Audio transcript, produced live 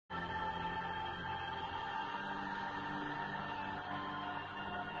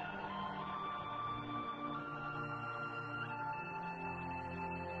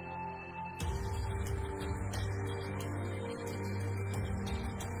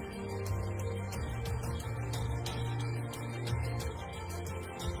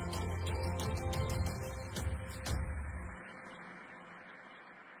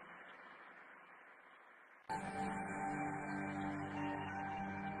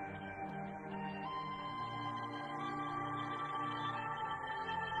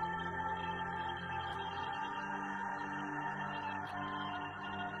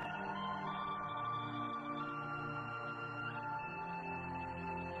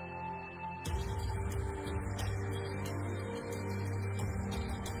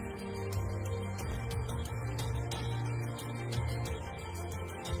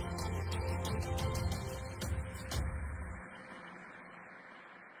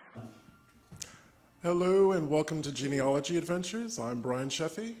Hello and welcome to Genealogy Adventures. I'm Brian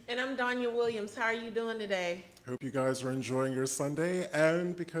Sheffy. And I'm Donya Williams. How are you doing today? Hope you guys are enjoying your Sunday,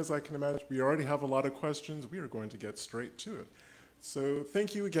 and because I can imagine we already have a lot of questions, we are going to get straight to it. So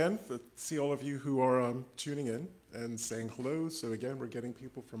thank you again for see all of you who are tuning in and saying hello. So again, we're getting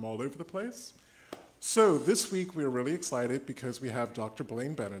people from all over the place. So this week we're really excited because we have Dr.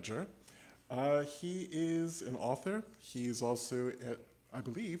 Blaine Bettinger. He is an author. He's also, I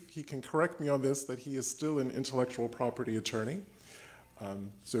believe, he can correct me on this, that he is still an intellectual property attorney.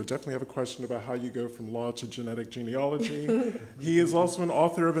 So definitely have a question about how you go from law to genetic genealogy. He is also an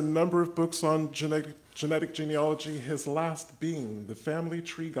author of a number of books on genetic genealogy, his last being The Family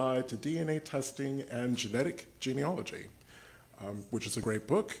Tree Guide to DNA Testing and Genetic Genealogy, which is a great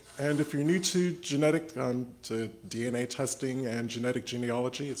book. And if you're new to to DNA testing and genetic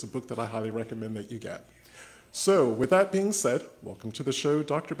genealogy, it's a book that I highly recommend that you get. So with that being said, welcome to the show,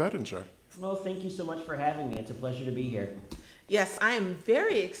 Dr. Bettinger. Well, thank you so much for having me. It's a pleasure to be here. Yes, I am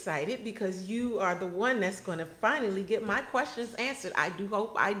very excited because you are the one that's going to finally get my questions answered. I do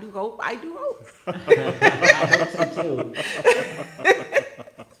hope, I do hope, I do hope. I hope so too.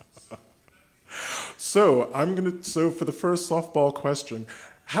 So for the first softball question,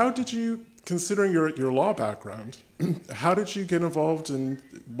 how did you, considering your law background, how did you get involved in,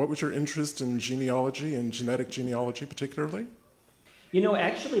 what was your interest in genealogy and genetic genealogy particularly? You know,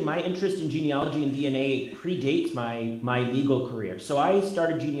 actually, my interest in genealogy and DNA predates my legal career. So I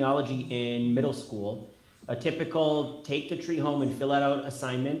started genealogy in middle school, a typical take the tree home and fill out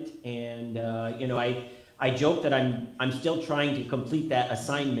assignment. And, I joke that I'm still trying to complete that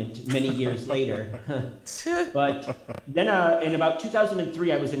assignment many years later. But then in about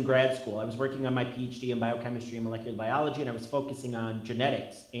 2003, I was in grad school. I was working on my PhD in biochemistry and molecular biology, and I was focusing on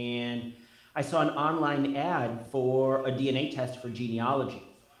genetics. And I saw an online ad for a DNA test for genealogy.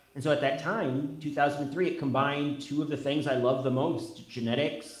 And so at that time, 2003, it combined two of the things I love the most,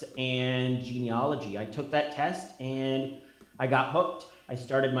 genetics and genealogy. I took that test and I got hooked. I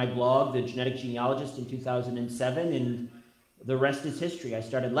started my blog, The Genetic Genealogist, in 2007, and the rest is history. I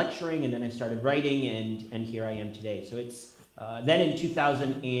started lecturing, and then I started writing, and here I am today. So it's then in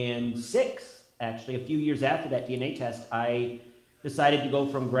 2006, actually, a few years after that DNA test, I decided to go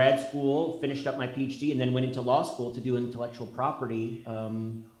from grad school, finished up my PhD, and then went into law school to do intellectual property,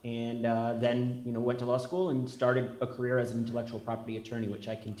 then went to law school and started a career as an intellectual property attorney, which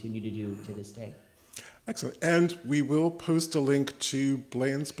I continue to do to this day. Excellent. And we will post a link to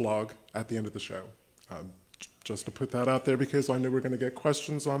Blaine's blog at the end of the show. Just to put that out there because I know we're going to get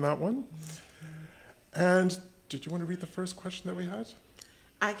questions on that one. And did you want to read the first question that we had?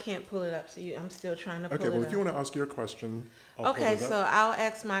 I can't pull it up, so I'm still trying to pull it up. Okay, well, if you want to ask your question, I'll pull Okay, it up. so I'll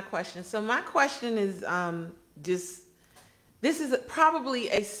ask my question. So my question is this is probably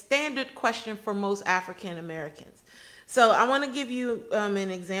a standard question for most African Americans. So I want to give you an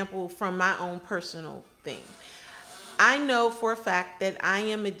example from my own personal thing. I know for a fact that I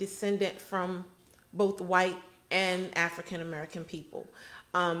am a descendant from both white and African American people.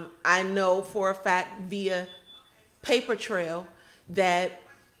 I know for a fact via paper trail that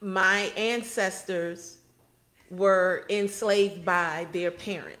my ancestors were enslaved by their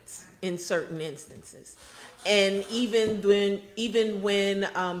parents in certain instances. And even when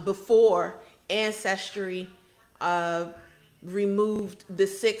before Ancestry removed the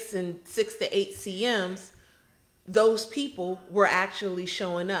 6 to 8 CMs, those people were actually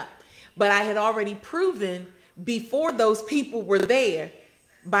showing up. But I had already proven before those people were there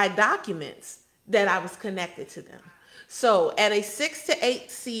by documents that I was connected to them. So at a 6 to 8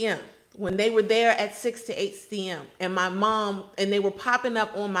 CM, when they were there at 6 to 8 CM, and my mom, and they were popping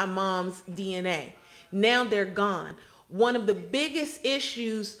up on my mom's DNA, now they're gone. One of the biggest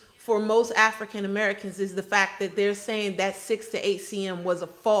issues for most African Americans is the fact that they're saying that 6 to 8 CM was a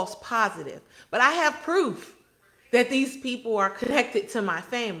false positive. But I have proof that these people are connected to my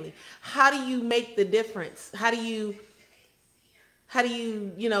family. How do you make the difference? How do you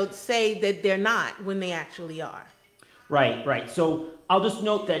say that they're not when they actually are? Right. So I'll just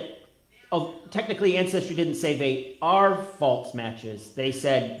note that technically Ancestry didn't say they are false matches. They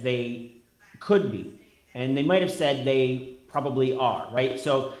said they could be. And they might have said they probably are, right?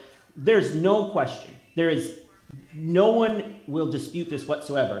 So there's no question. No one will dispute this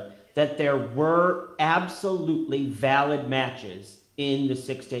whatsoever, that there were absolutely valid matches in the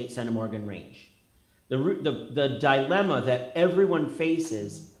 6 to 8 centimorgan range. The dilemma that everyone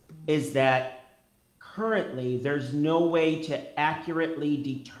faces is that currently there's no way to accurately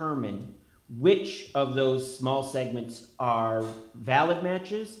determine which of those small segments are valid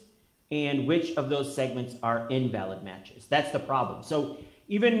matches and which of those segments are invalid matches. That's the problem. So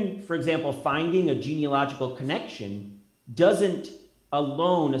even, for example, finding a genealogical connection doesn't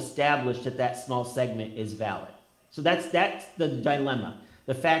alone establish that that small segment is valid. So that's the dilemma.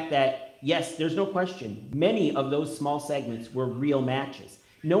 The fact that, yes, there's no question, many of those small segments were real matches.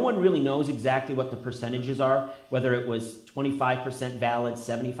 No one really knows exactly what the percentages are, whether it was 25% valid,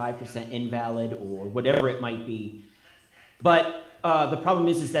 75% invalid, or whatever it might be. But the problem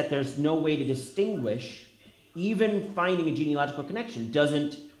is that there's no way to distinguish. Even finding a genealogical connection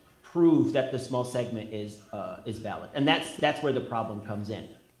doesn't prove that the small segment is valid, and that's where the problem comes in.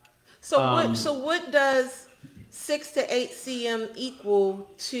 So what does 6 to 8 cm equal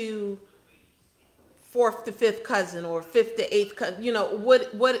to 4th to 5th cousin or 5th to 8th cousin? You know,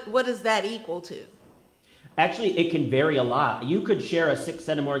 what does that equal to? Actually, it can vary a lot. You could share a 6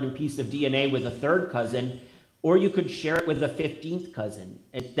 centimorgan piece of DNA with a 3rd cousin, or you could share it with a 15th cousin.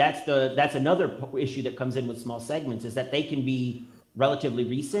 That's another issue that comes in with small segments, is that they can be relatively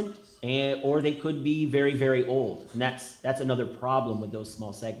recent, or they could be very, very old. And that's another problem with those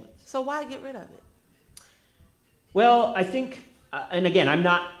small segments. So why get rid of it? Well, I think, and again,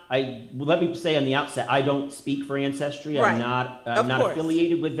 let me say on the outset, I don't speak for Ancestry. Right. I'm not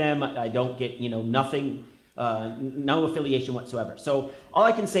affiliated with them. I don't get, nothing, no affiliation whatsoever. So all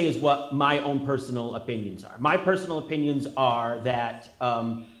I can say is what my own personal opinions are. My personal opinions are that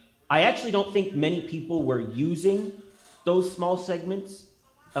I actually don't think many people were using those small segments.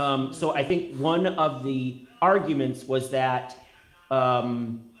 So I think one of the arguments was that,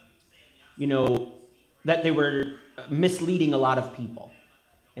 that they were misleading a lot of people.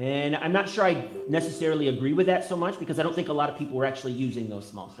 And I'm not sure I necessarily agree with that so much, because I don't think a lot of people were actually using those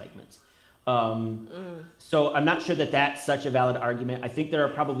small segments. So I'm not sure that that's such a valid argument. I think there are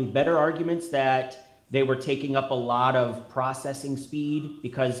probably better arguments that they were taking up a lot of processing speed,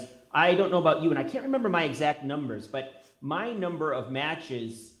 because I don't know about you, and I can't remember my exact numbers, but my number of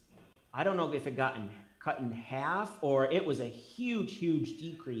matches, I don't know if it got cut in half, or it was a huge, huge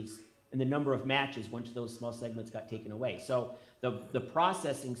decrease in the number of matches once those small segments got taken away. So the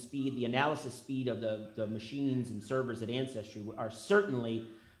processing speed, the analysis speed of the machines and servers at Ancestry are certainly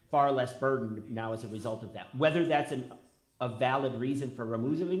far less burdened now as a result of that. Whether that's a valid reason for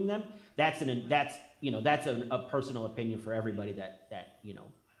removing them, that's a personal opinion for everybody that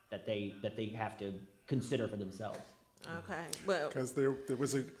they have to consider for themselves. Okay, well, because there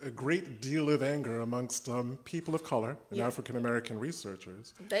was a great deal of anger amongst people of color and African American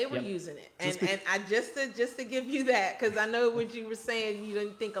researchers. They were using it, and I just to give you that, because I know what you were saying, you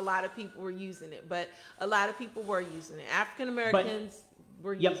didn't think a lot of people were using it, but a lot of people were using it. African Americans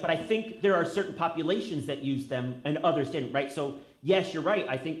were using it. But I think there are certain populations that use them and others didn't, right? So yes, you're right.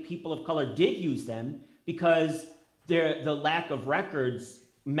 I think people of color did use them because the lack of records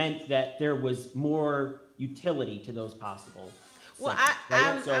meant that there was more utility to those possible. Well,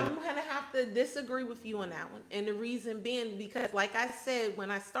 I'm going to have to disagree with you on that one. And the reason being, because like I said, when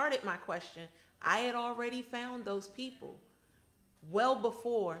I started my question, I had already found those people well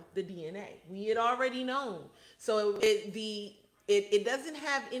before the DNA. We had already known. So it doesn't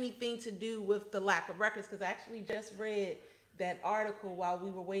have anything to do with the lack of records, because I actually just read that article while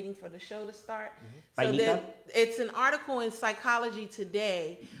we were waiting for the show to start. Mm-hmm. So it's an article in Psychology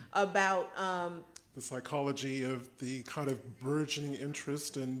Today about the psychology of the kind of burgeoning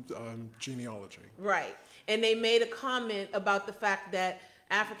interest in genealogy. Right. And they made a comment about the fact that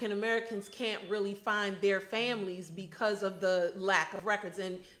African Americans can't really find their families because of the lack of records.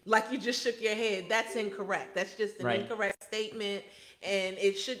 And like you just shook your head, that's incorrect. That's just an incorrect statement, and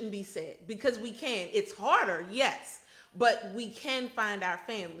it shouldn't be said, because we can. It's harder, yes, but we can find our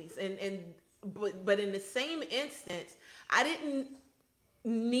families. But in the same instance, I didn't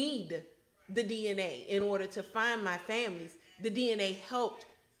need the DNA in order to find my families. The DNA helped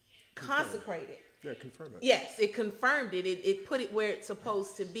consecrate it. Yeah, confirm it. Yes, it confirmed it. It put it where it's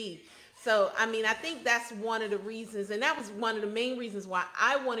supposed to be. So, I mean, I think that's one of the reasons, and that was one of the main reasons why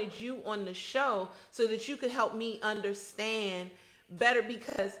I wanted you on the show, so that you could help me understand better,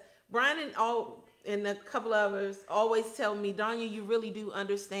 because Brian and a couple of others always tell me, Danya, you really do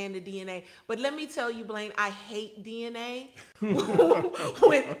understand the DNA. But let me tell you, Blaine, I hate DNA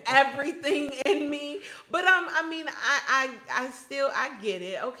with everything in me. But I get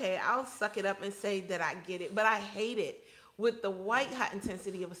it. Okay, I'll suck it up and say that I get it. But I hate it with the white hot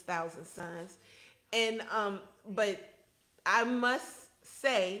intensity of 1,000 suns. And but I must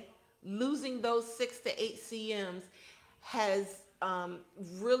say, losing those 6 to 8 CMs has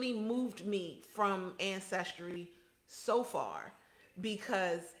really moved me from Ancestry so far,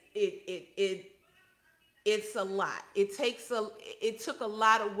 because it's a lot. It took a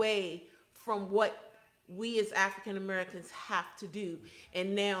lot away from what we as African Americans have to do.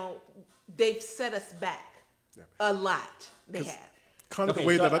 And now they've set us back a lot. They have. Kind of Okay, the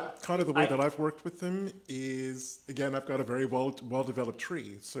way so that I've worked with them is, again, I've got a very well developed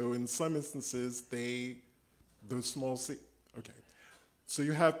tree. So in some instances, those small okay. So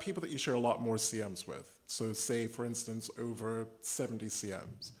you have people that you share a lot more CMs with. So say, for instance, over 70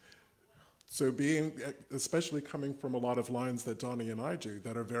 CMs. So especially coming from a lot of lines that Donnie and I do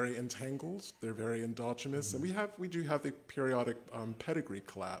that are very entangled, they're very endogenous, and we do have the periodic pedigree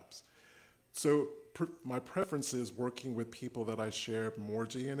collapse. So my preference is working with people that I share more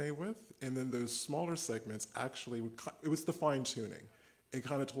DNA with, and then those smaller segments actually, it was the fine tuning. It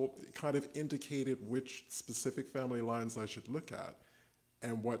kind of indicated which specific family lines I should look at,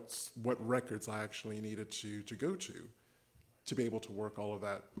 and what records I actually needed to go to be able to work all of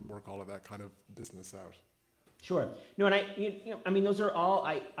that kind of business out. Sure. No, and I mean, those are all,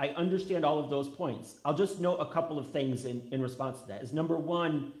 I understand all of those points. I'll just note a couple of things in response to that. Is number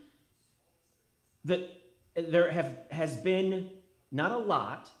one, that there has been not a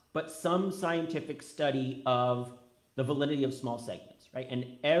lot, but some scientific study of the validity of small segments, right? And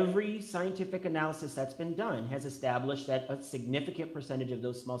every scientific analysis that's been done has established that a significant percentage of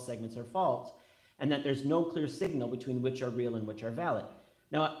those small segments are false, and that there's no clear signal between which are real and which are valid.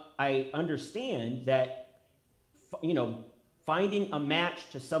 Now, I understand that, finding a match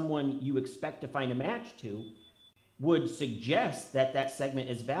to someone you expect to find a match to would suggest that that segment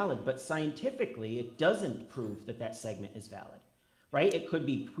is valid, but scientifically, it doesn't prove that that segment is valid, right? It could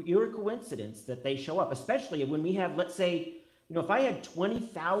be pure coincidence that they show up, especially when we have, let's say, if I had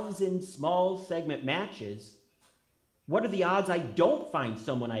 20,000 small segment matches, what are the odds I don't find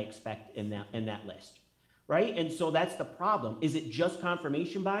someone I expect in that list, right? And so that's the problem. Is it just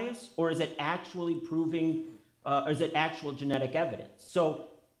confirmation bias, or is it actually proving, or is it actual genetic evidence? So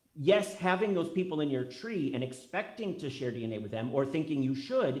yes, having those people in your tree and expecting to share DNA with them, or thinking you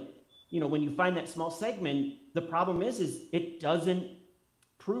should, when you find that small segment, the problem is it doesn't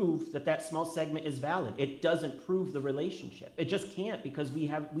prove that that small segment is valid. It doesn't prove the relationship. It just can't, because we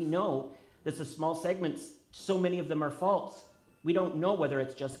know that the small segments, so many of them are false. We don't know whether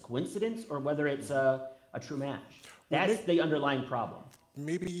it's just coincidence or whether it's a true match. That's the underlying problem.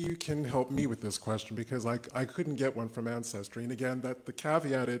 Maybe you can help me with this question, because I couldn't get one from Ancestry. And again, that the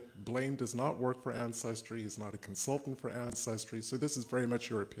caveat, Blaine does not work for Ancestry. He's not a consultant for Ancestry. So this is very much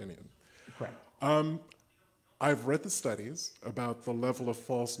your opinion. Correct. I've read the studies about the level of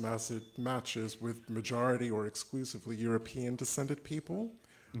false matches with majority or exclusively European descended people.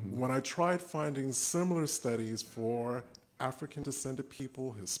 Mm-hmm. When I tried finding similar studies for African descended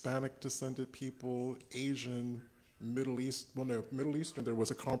people, Hispanic descended people, Asian, Middle Eastern, there was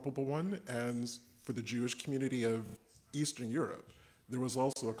a comparable one, and for the Jewish community of Eastern Europe, there was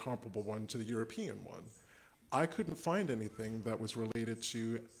also a comparable one to the European one. I couldn't find anything that was related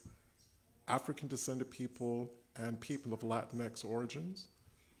to African descended people and people of Latinx origins.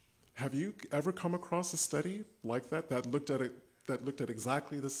 Have you ever come across a study like that looked at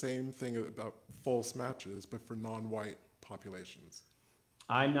exactly the same thing about false matches, but for non-white populations?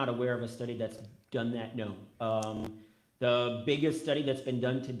 I'm not aware of a study that's done that, no. The biggest study that's been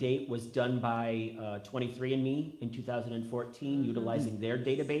done to date was done by 23andMe in 2014, utilizing their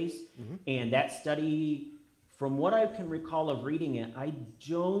database. Mm-hmm. And that study, from what I can recall of reading it, I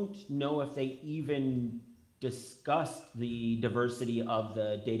don't know if they even discussed the diversity of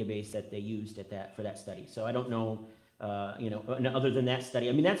the database that they used for that study. So I don't know, other than that study.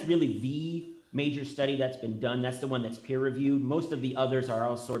 I mean, that's really the major study that's been done. That's the one that's peer reviewed. Most of the others are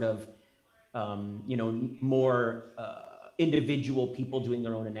all sort of, more individual people doing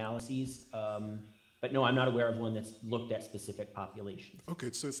their own analyses. But no, I'm not aware of one that's looked at specific populations.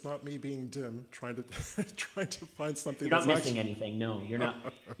 Okay, so it's not me being dim, trying to find something. You're not missing anything. No, you're not.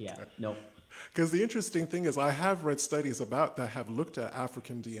 Okay. Yeah, no. Because the interesting thing is, I have read studies that have looked at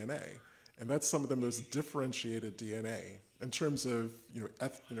African DNA, and that's some of the most differentiated DNA in terms of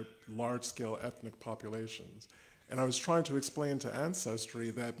large-scale ethnic populations. And I was trying to explain to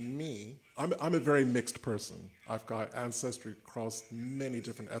Ancestry that I'm a very mixed person. I've got ancestry across many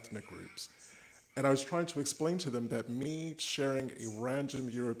different ethnic groups. And I was trying to explain to them that me sharing a random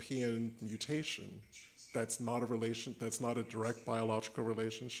European mutation that's not a direct biological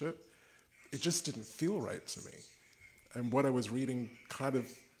relationship, it just didn't feel right to me. And what I was reading kind of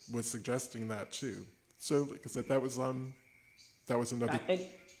was suggesting that too. So like I said, that was another.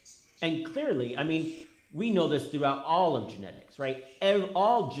 And clearly, I mean, we know this throughout all of genetics, right?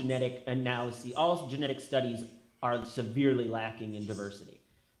 All genetic analysis, all genetic studies are severely lacking in diversity.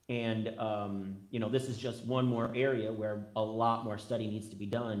 And, this is just one more area where a lot more study needs to be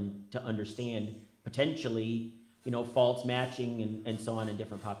done to understand potentially, false matching and so on in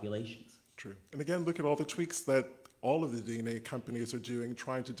different populations. True. And again, look at all the tweaks that all of the DNA companies are doing,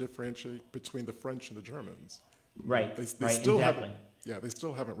 trying to differentiate between the French and the Germans. Right, They right, still exactly. they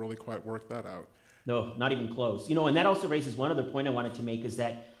still haven't really quite worked that out. No, not even close. And that also raises one other point I wanted to make is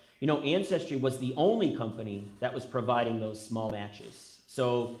that, Ancestry was the only company that was providing those small matches.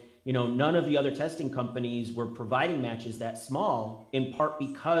 So, none of the other testing companies were providing matches that small, in part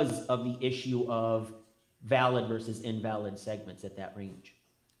because of the issue of valid versus invalid segments at that range.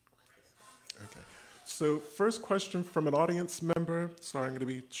 Okay. So first question from an audience member,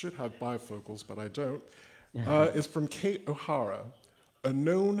 sorry, should have bifocals, but I don't, is from Kate O'Hara. A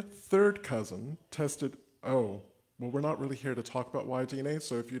known third cousin tested, well, we're not really here to talk about Y-DNA,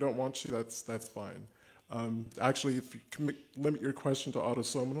 so if you don't want to, that's fine. Actually, if you can limit your question to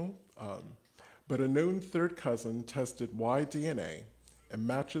autosomal, but a known third cousin tested Y-DNA and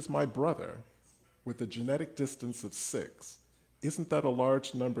matches my brother with a genetic distance of 6. Isn't that a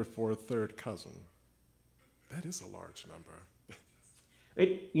large number for a third cousin? That is a large number.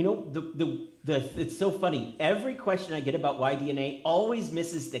 It's so funny. Every question I get about Y-DNA always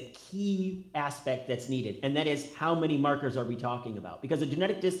misses the key aspect that's needed, and that is how many markers are we talking about? Because a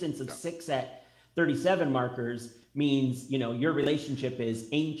genetic distance of 6 at 37 markers means, your relationship is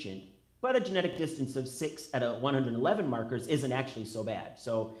ancient, but a genetic distance of 6 at 111 markers isn't actually so bad.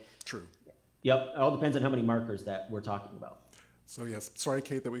 So, true. Yep, it all depends on how many markers that we're talking about. So yes, sorry,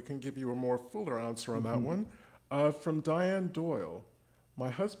 Kate, that we can give you a more fuller answer on that one. From Diane Doyle. My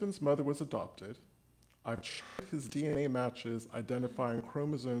husband's mother was adopted. I've checked his DNA matches identifying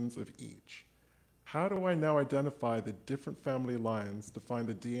chromosomes of each. How do I now identify the different family lines to find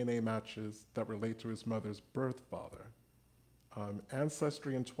the DNA matches that relate to his mother's birth father?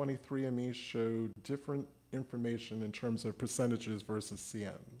 Ancestry and 23andMe show different information in terms of percentages versus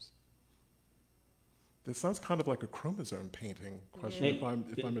CMs. This sounds kind of like a chromosome painting question, if I'm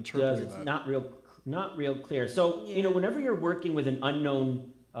interpreting that. It's not real clear. So, whenever you're working with an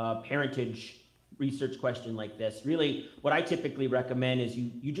unknown parentage research question like this, really what I typically recommend is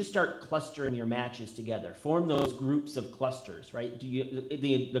you just start clustering your matches together. Form those groups of clusters, right?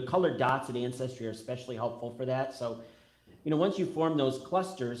 The colored dots at Ancestry are especially helpful for that. So, once you form those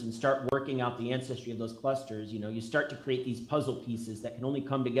clusters and start working out the ancestry of those clusters, you start to create these puzzle pieces that can only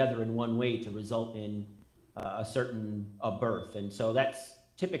come together in one way to result in a certain birth. And so that's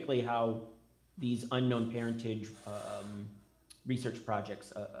typically how these unknown parentage research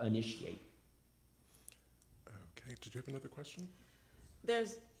projects initiate. Okay, did you have another question?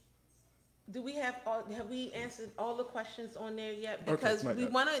 Have we answered all the questions on there yet? Because let me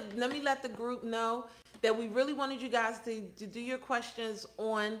let the group know that we really wanted you guys to do your questions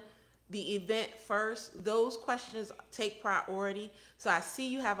on the event first. Those questions take priority. So I see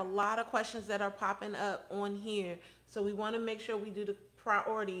you have a lot of questions that are popping up on here. So we want to make sure we do the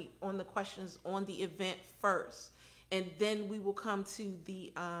priority on the questions on the event first. And then we will come to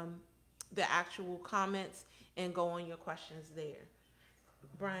the actual comments and go on your questions there.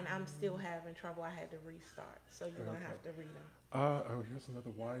 Brian, I'm still having trouble. I had to restart, so you're going to have to read them. Here's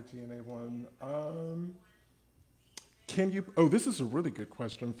another Y-DNA one. This is a really good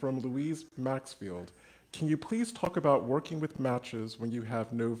question from Louise Maxfield. Can you please talk about working with matches when you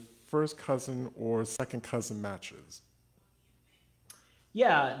have no first cousin or second cousin matches?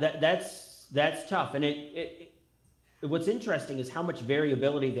 Yeah, that's tough. And what's interesting is how much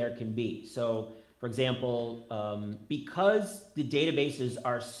variability there can be. So, for example, because the databases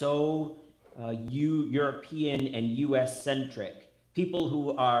are so European and US centric, people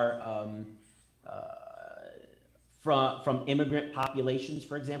who are from immigrant populations,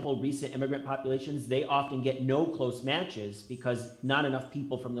 for example, recent immigrant populations, they often get no close matches because not enough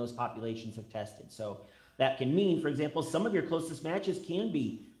people from those populations have tested. So that can mean, for example, some of your closest matches can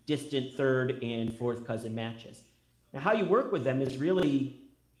be distant third and fourth cousin matches. Now, how you work with them is really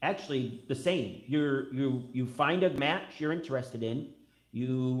actually the same. You find a match you're interested in,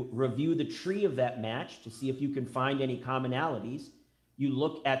 you review the tree of that match to see if you can find any commonalities. You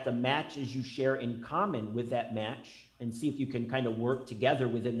look at the matches you share in common with that match and see if you can kind of work together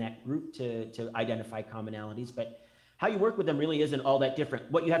within that group to identify commonalities. But how you work with them really isn't all that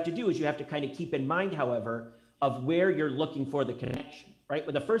different. What you have to do is you have to kind of keep in mind, however, of where you're looking for the connection, right?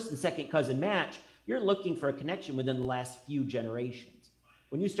 With a first and second cousin match, you're looking for a connection within the last few generations.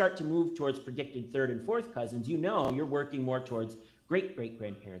 When you start to move towards predicted third and fourth cousins, you're working more towards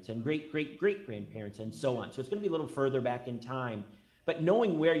great-great-grandparents and great-great-great-grandparents and so on. So it's going to be a little further back in time. But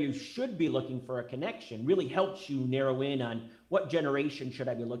knowing where you should be looking for a connection really helps you narrow in on what generation should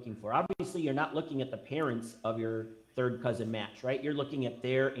I be looking for. Obviously, you're not looking at the parents of your third cousin match, right? You're looking at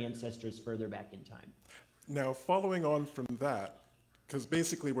their ancestors further back in time. Now, following on from that, because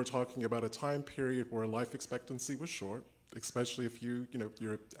basically we're talking about a time period where life expectancy was short, especially if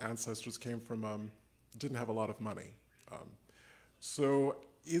your ancestors came from, didn't have a lot of money. So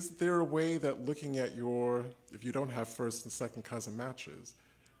is there a way that looking at if you don't have first and second cousin matches,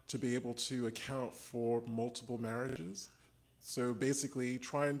 to be able to account for multiple marriages? So basically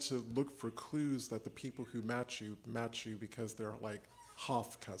trying to look for clues that the people who match you because they're like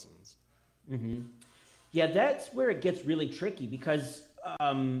half cousins. Yeah, that's where it gets really tricky because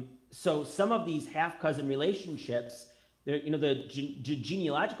so some of these half cousin relationships, the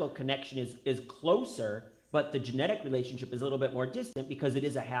genealogical connection is closer, but the genetic relationship is a little bit more distant because it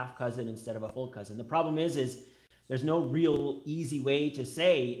is a half cousin instead of a full cousin. The problem is there's no real easy way to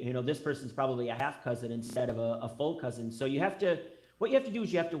say, this person's probably a half cousin instead of a full cousin. So what you have to do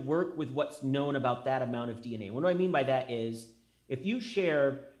is you have to work with what's known about that amount of DNA. What do I mean by that is if you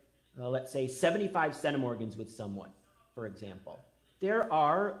share, let's say 75 centimorgans with someone, for example, there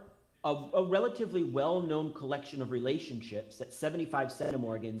are a relatively well-known collection of relationships that 75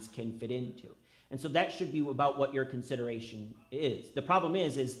 centimorgans can fit into. And so that should be about what your consideration is. The problem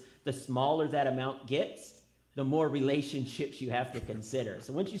is the smaller that amount gets, the more relationships you have to consider.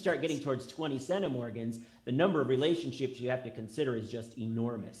 So once you start getting towards 20 centimorgans, the number of relationships you have to consider is just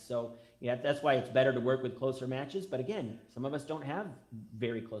enormous. So yeah, that's why it's better to work with closer matches. But again, some of us don't have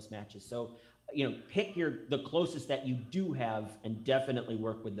very close matches. So pick the closest that you do have and definitely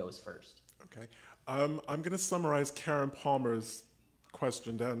work with those first. Okay. I'm going to summarize Karen Palmer's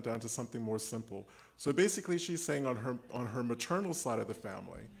question down to something more simple. So basically she's saying on her maternal side of the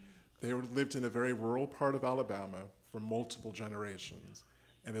family, they lived in a very rural part of Alabama for multiple generations.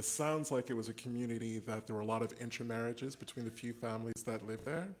 And it sounds like it was a community that there were a lot of intermarriages between the few families that lived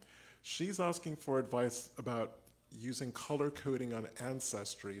there. She's asking for advice about using color coding on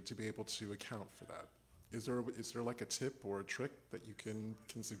Ancestry to be able to account for that. Is there like a tip or a trick that you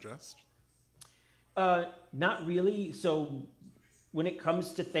can suggest? Not really. So when it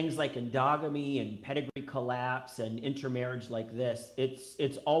comes to things like endogamy and pedigree collapse and intermarriage like this,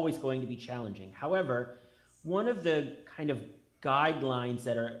 it's always going to be challenging. However, one of the kind of guidelines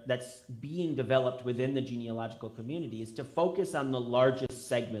that's being developed within the genealogical community is to focus on the largest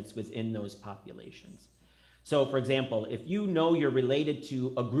segments within those populations. So for example, if you know you're related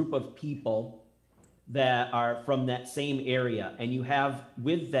to a group of people that are from that same area and you have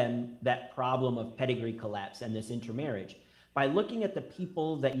with them that problem of pedigree collapse and this intermarriage, by looking at the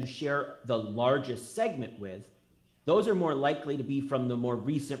people that you share the largest segment with, those are more likely to be from the more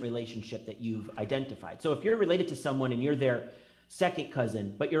recent relationship that you've identified. So if you're related to someone and you're their second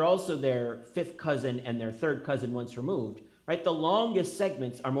cousin, but you're also their fifth cousin and their third cousin once removed, right? The longest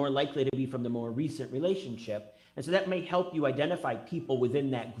segments are more likely to be from the more recent relationship. And so that may help you identify people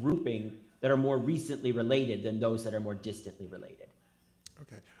within that grouping that are more recently related than those that are more distantly related.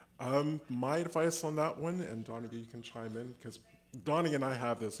 Okay. My advice on that one, and Donnie, you can chime in, because Donnie and I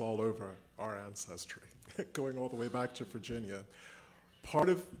have this all over our ancestry, going all the way back to Virginia. Part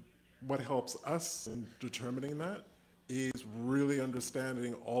of what helps us in determining that is really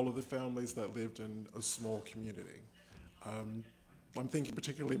understanding all of the families that lived in a small community. I'm thinking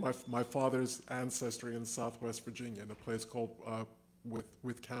particularly my father's ancestry in Southwest Virginia, in a place called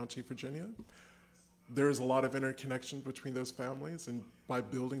With County, Virginia. There's a lot of interconnection between those families, and by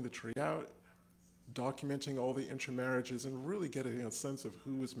building the tree out, documenting all the intermarriages, and really getting a sense of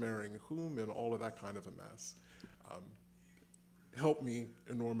who is marrying whom and all of that kind of a mess, helped me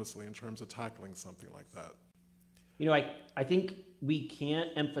enormously in terms of tackling something like that. I think we can't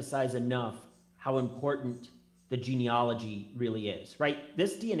emphasize enough how important the genealogy really is, right?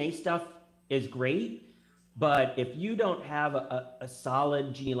 This DNA stuff is great, but if you don't have a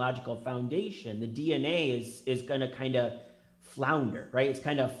solid genealogical foundation, the DNA is going to kind of flounder, right? It's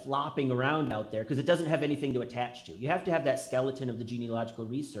kind of flopping around out there because it doesn't have anything to attach to. You have to have that skeleton of the genealogical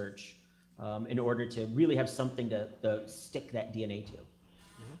research in order to really have something to stick that DNA to.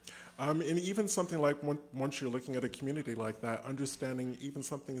 And even something like once you're looking at a community like that, understanding even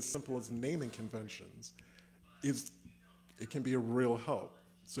something as simple as naming conventions, it can be a real help.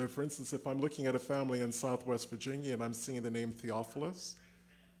 So for instance, if I'm looking at a family in Southwest Virginia and I'm seeing the name Theophilus,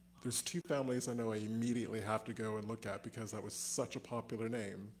 there's two families I know I immediately have to go and look at because that was such a popular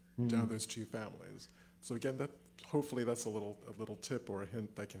name down those two families. So again, hopefully that's a little tip or a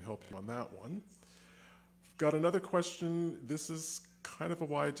hint that can help you on that one. Got another question. This is kind of a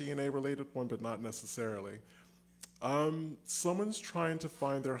Y-DNA related one, but not necessarily. Someone's trying to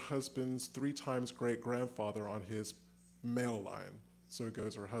find their husband's 3 times great-grandfather on his male line. So it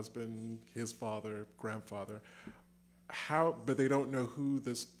goes her husband, his father, grandfather. but they don't know who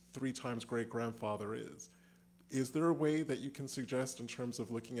this 3 times great-grandfather is. Is there a way that you can suggest in terms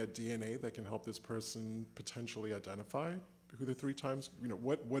of looking at DNA that can help this person potentially identify who the 3 times,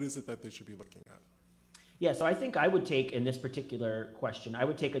 what is it that they should be looking at? Yeah, so I think I would take, in this particular question, I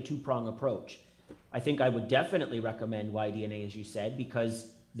would take a 2-prong approach. I think I would definitely recommend Y-DNA, as you said, because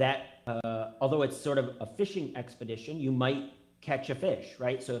that, although it's sort of a fishing expedition, you might catch a fish,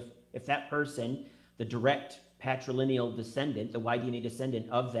 right? So if that person, the direct patrilineal descendant, the Y-DNA descendant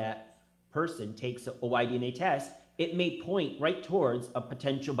of that person takes a Y-DNA test, it may point right towards a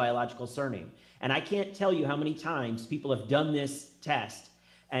potential biological surname. And I can't tell you how many times people have done this test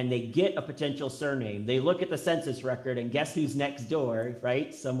and they get a potential surname. They look at the census record and guess who's next door,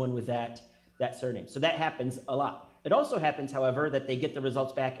 right? Someone with that surname. So that happens a lot. It also happens, however, that they get the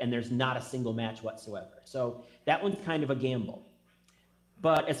results back and there's not a single match whatsoever. So that one's kind of a gamble.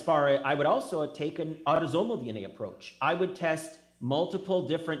 But as far as, I would also take an autosomal DNA approach. I would test multiple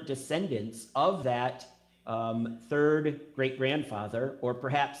different descendants of that 3rd great-grandfather, or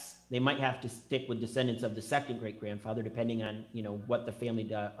perhaps they might have to stick with descendants of the 2nd great-grandfather, depending on what the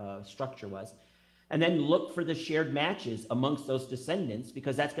family structure was, and then look for the shared matches amongst those descendants,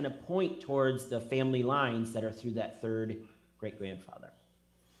 because that's going to point towards the family lines that are through that 3rd great-grandfather.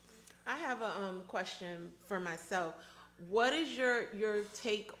 I have a question for myself. What is your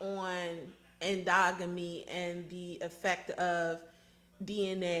take on endogamy and the effect of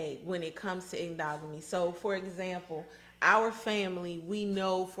DNA when it comes to endogamy? So, for example, our family, we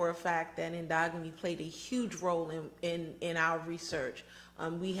know for a fact that endogamy played a huge role in our research.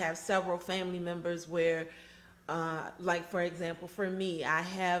 We have several family members where, like for example, for me, I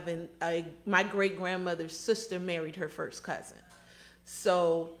have my great-grandmother's sister married her first cousin.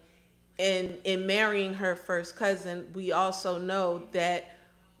 So in marrying her first cousin, we also know that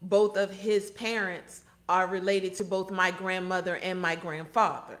both of his parents are related to both my grandmother and my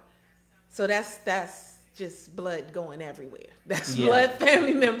grandfather. So that's just blood going everywhere. That's blood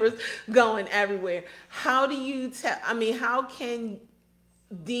family members going everywhere. How do you tell, how can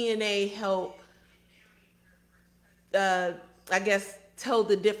DNA help, I guess, tell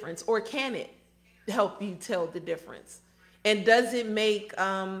the difference, or can it help you tell the difference? And does it make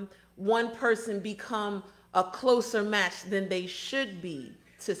one person become a closer match than they should be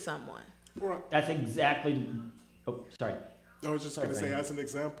to someone? That's exactly, sorry. I was just going to say, as an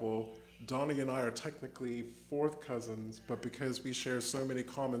example, Donnie and I are technically 4th cousins, but because we share so many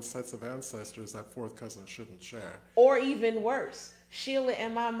common sets of ancestors, that 4th cousin shouldn't share. Or even worse, Sheila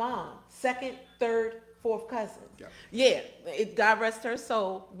and my mom, 2nd, 3rd, 4th cousin. Yeah, God rest her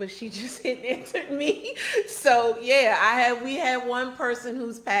soul, but she just hadn't answered me. So yeah, we had one person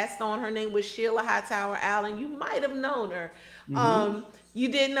who's passed on. Her name was Sheila Hightower Allen. You might have known her. Mm-hmm. You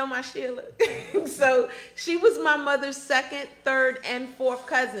didn't know my Sheila. So she was my mother's 2nd, 3rd, and 4th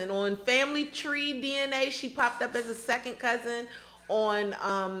cousin. On family tree DNA, she popped up as a 2nd cousin. On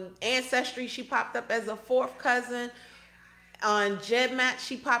Ancestry, she popped up as a 4th cousin. On GEDmatch,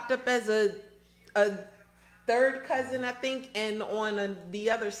 she popped up as a 3rd cousin, I think, and on the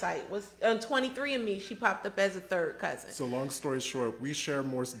other site was on 23andMe, she popped up as a 3rd cousin. So long story short, we share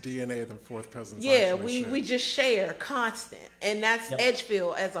more DNA than 4th cousins. Yeah, we just share constant, and that's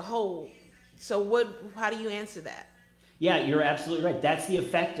Edgefield as a whole. So how do you answer that? Yeah, you're absolutely right. That's the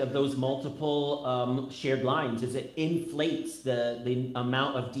effect of those multiple shared lines, is it inflates the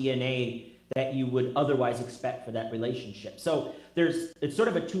amount of DNA that you would otherwise expect for that relationship. So it's sort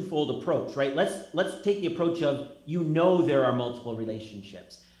of a twofold approach, right? Let's take the approach of, there are multiple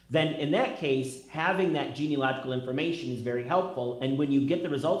relationships. Then in that case, having that genealogical information is very helpful. And when you get the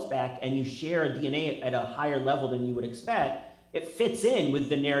results back and you share a DNA at a higher level than you would expect, it fits in with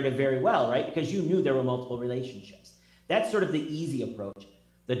the narrative very well, right? Because you knew there were multiple relationships. That's sort of the easy approach.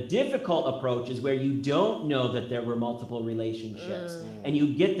 The difficult approach is where you don't know that there were multiple relationships, and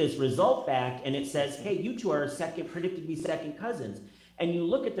you get this result back and it says, hey, you two are predicted to be 2nd cousins. And you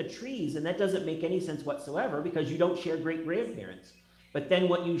look at the trees and that doesn't make any sense whatsoever because you don't share great grandparents. But then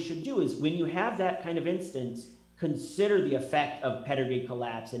what you should do is, when you have that kind of instance, consider the effect of pedigree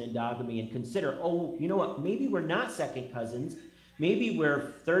collapse and endogamy, and consider, you know what, maybe we're not 2nd cousins. Maybe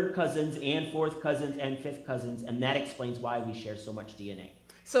we're 3rd cousins and 4th cousins and 5th cousins, and that explains why we share so much DNA.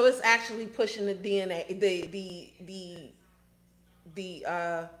 So it's actually pushing the DNA,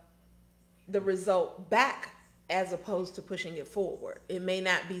 the result back as opposed to pushing it forward. It may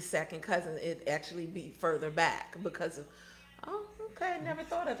not be 2nd cousin, it actually be further back because of, okay, I never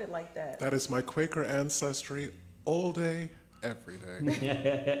thought of it like that. That is my Quaker ancestry all day, every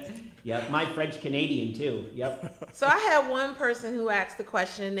day. Yep, my French Canadian too, yep. So I had one person who asked the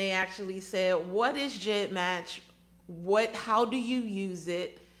question, they actually said, what is GEDmatch? how do you use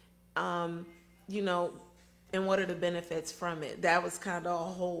it? You know, and what are the benefits from it? That was kind of a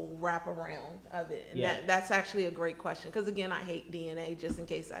whole wraparound of it. And Yeah. that's actually a great question. Because again, I hate DNA, just in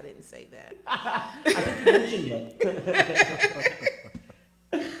case I didn't say that. I think you mentioned it.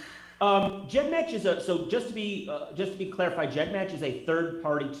 GEDmatch is so just to be clarified, GEDmatch is a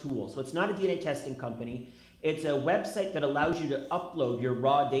third-party tool. So it's not a DNA testing company. It's a website that allows you to upload your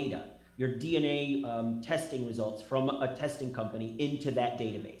raw data, your DNA testing results from a testing company into that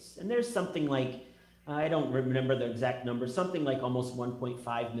database. And there's something like, I don't remember the exact number, something like almost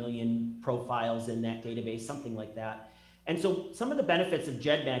 1.5 million profiles in that database, something like that. And so some of the benefits of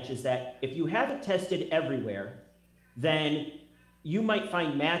GEDmatch is that if you have it tested everywhere, then you might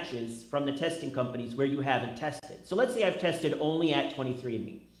find matches from the testing companies where you haven't tested. So let's say I've tested only at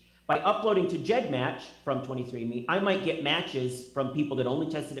 23andMe. By uploading to GEDmatch from 23andMe, I might get matches from people that only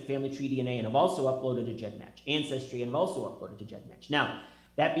tested at Family Tree DNA and have also uploaded to GEDmatch, Ancestry, and have also uploaded to GEDmatch. Now,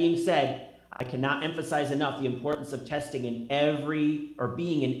 that being said, I cannot emphasize enough the importance of testing in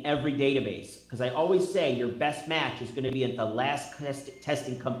being in every database, because I always say your best match is going to be at the last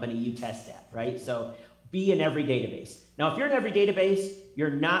testing company you test at, right? So be in every database. Now, if you're in every database, you're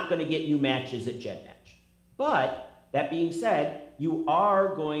not going to get new matches at GEDmatch. But that being said, you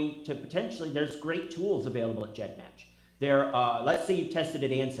are going to potentially, there's great tools available at GEDmatch. Let's say you tested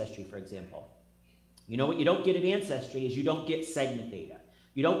at Ancestry, for example. You know what you don't get at Ancestry is you don't get segment data.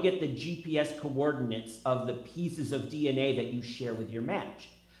 You don't get the GPS coordinates of the pieces of DNA that you share with your match.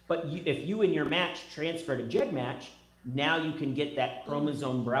 But if you and your match transfer to GEDmatch, now you can get that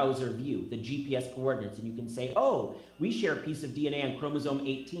chromosome browser view, the GPS coordinates, and you can say, oh, we share a piece of DNA on chromosome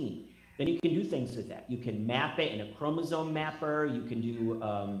 18. Then you can do things with that. You can map it in a chromosome mapper. You can do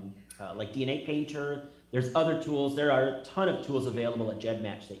like DNA Painter. There's other tools. There are a ton of tools available at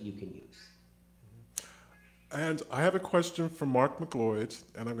GEDmatch that you can use. And I have a question from Mark McLeod,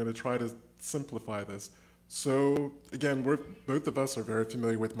 and I'm going to try to simplify this. So again, both of us are very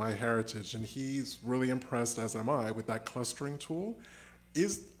familiar with MyHeritage, and he's really impressed, as am I, with that clustering tool.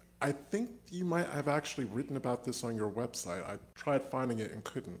 I think you might have actually written about this on your website. I tried finding it and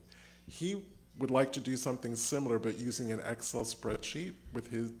couldn't. He would like to do something similar, but using an Excel spreadsheet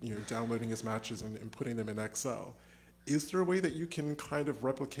with his, downloading his matches and putting them in Excel. Is there a way that you can kind of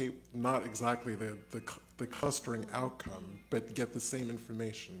replicate not exactly the clustering outcome, but get the same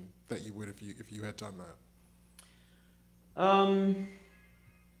information that you would if you had done that?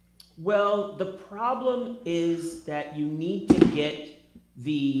 Well, the problem is that you need to get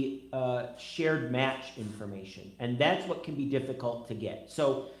the shared match information, and that's what can be difficult to get.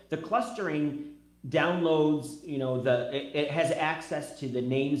 So the clustering downloads, it has access to the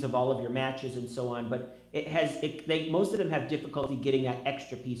names of all of your matches and so on, but most of them have difficulty getting that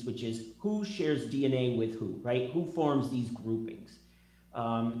extra piece, which is who shares DNA with who, right? Who forms these groupings?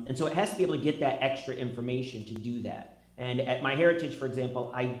 And so it has to be able to get that extra information to do that. And at MyHeritage, for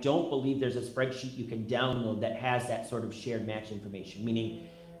example, I don't believe there's a spreadsheet you can download that has that sort of shared match information, meaning,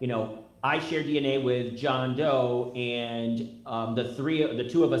 I share DNA with John Doe, and the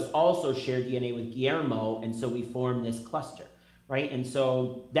two of us also share DNA with Guillermo, and so we form this cluster, right? And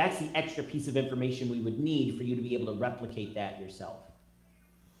so that's the extra piece of information we would need for you to be able to replicate that yourself.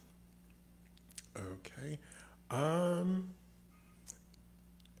 Okay. And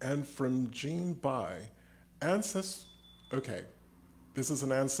from Jean Bai, okay, this is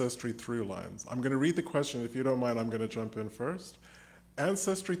an Ancestry through lines. I'm going to read the question. If you don't mind, I'm going to jump in first.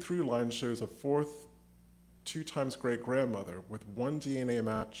 Ancestry through line shows a fourth 2 times great grandmother with 1 DNA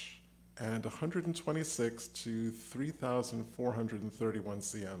match and 126 to 3,431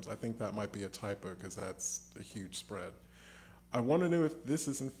 CMs. I think that might be a typo because that's a huge spread. I want to know if this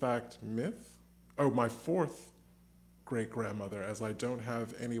is in fact myth. Oh, my 4th great grandmother, as I don't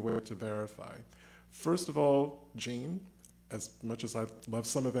have any way to verify. First of all, Jean, as much as I love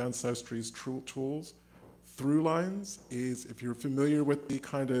some of Ancestry's tools, through lines is, if you're familiar with the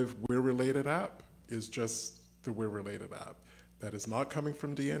kind of We're Related app, is just the We're Related app. That is not coming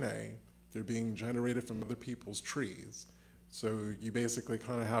from DNA. They're being generated from other people's trees. So you basically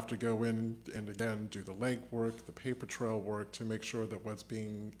kind of have to go in and again do the legwork, the paper trail work to make sure that what's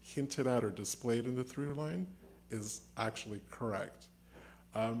being hinted at or displayed in the through line is actually correct.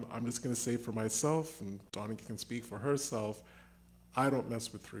 I'm just going to say for myself, and Donna can speak for herself, I don't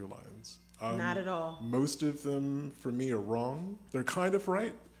mess with through lines. Not at all. Most of them, for me, are wrong. They're kind of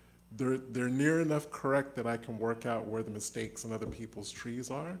right. They're near enough correct that I can work out where the mistakes in other people's trees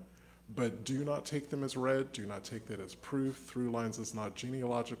are, but do not take them as read. Do not take that as proof. Through lines is not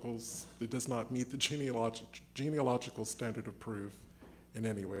genealogicals. It does not meet the genealogical standard of proof in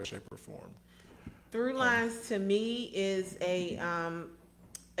any way, shape, or form. Through lines to me is a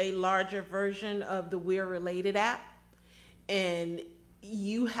larger version of the We're Related app. And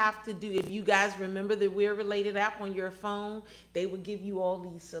you have to do, if you guys remember the We're Related app on your phone, they would give you all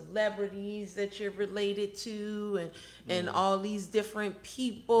these celebrities that you're related to and all these different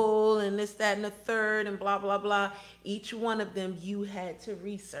people and this, that, and the third and blah, blah, blah. Each one of them you had to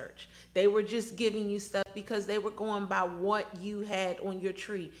research. They were just giving you stuff because they were going by what you had on your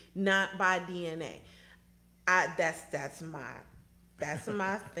tree, not by DNA. That's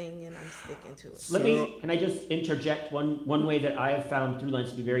my thing, and I'm sticking to it. Can I just interject one way that I have found through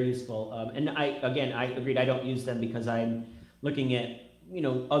lines to be very useful? And I agreed, I don't use them because I'm looking at,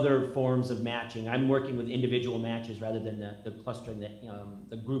 other forms of matching. I'm working with individual matches rather than the clustering that,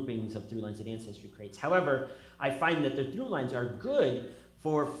 the groupings of through lines that Ancestry creates. However, I find that the through lines are good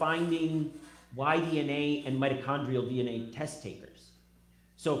for finding Y-DNA and mitochondrial DNA test takers.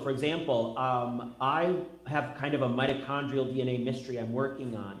 So for example, I have kind of a mitochondrial DNA mystery I'm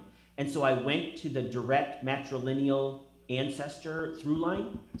working on. And so I went to the direct matrilineal ancestor through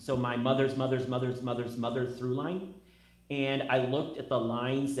line. So my mother's mother's mother's mother's mother through line. And I looked at the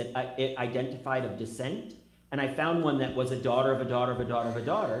lines that it identified of descent. And I found one that was a daughter of a daughter of a daughter of a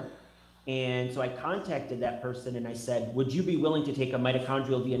daughter. And so I contacted that person and I said, would you be willing to take a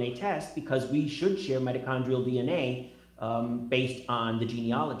mitochondrial DNA test? Because we should share mitochondrial DNA based on the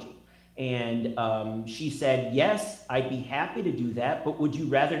genealogy. And she said, yes, I'd be happy to do that, but would you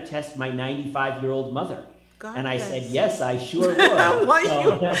rather test my 95-year-old mother? God and I bless. Said, yes, I sure would.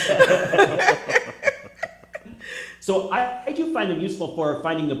 So I do find them useful for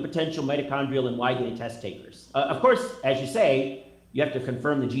finding the potential mitochondrial and Y-DNA test takers. Of course, as you say, you have to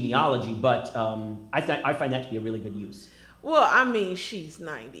confirm the genealogy, but I find that to be a really good use. Well, I mean, she's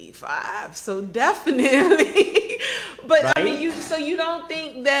 95, so definitely. But right? I mean, you don't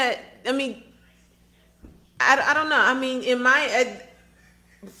think that? I mean, I don't know. I mean,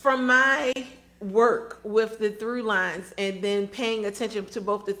 from my work with the through lines and then paying attention to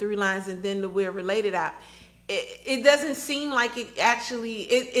both the through lines and then the We're Related app, it doesn't seem like it actually.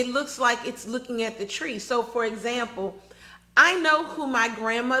 It looks like it's looking at the tree. So, for example, I know who my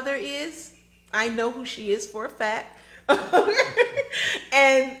grandmother is. I know who she is for a fact.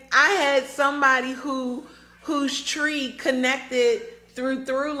 And I had somebody whose tree connected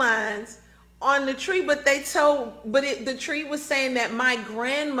through lines on the tree, but the tree was saying that my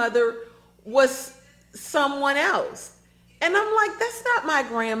grandmother was someone else. And I'm like, that's not my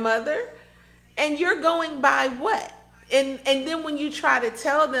grandmother. And you're going by what? And then when you try to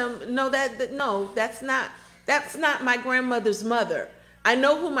tell them, no, that's not my grandmother's mother. I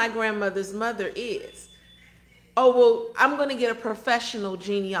know who my grandmother's mother is. Oh, well, I'm going to get a professional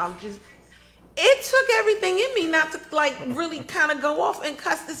genealogist. It took everything in me not to really kind of go off and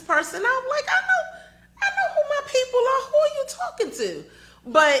cuss this person out. Like, I know who my people are. Who are you talking to?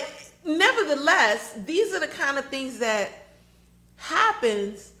 But nevertheless, these are the kind of things that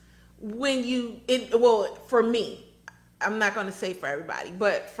happens when for me, I'm not going to say for everybody,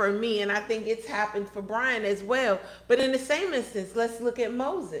 but for me, and I think it's happened for Brian as well. But in the same instance, let's look at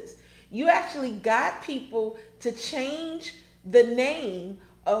Moses. You actually got people to change the name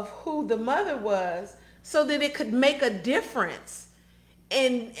of who the mother was so that it could make a difference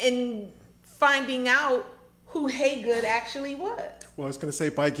in finding out who Haygood actually was. Well, I was going to say,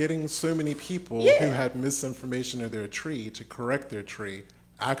 by getting so many people who had misinformation in their tree to correct their tree,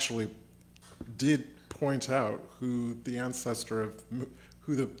 actually did point out who the ancestor of,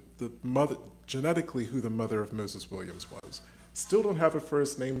 who the mother, genetically who the mother of Moses Williams was. Still don't have a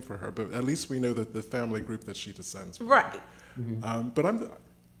first name for her, but at least we know that the family group that she descends from. Right. But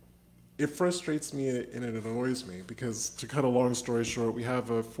it frustrates me and it annoys me because, to cut a long story short, we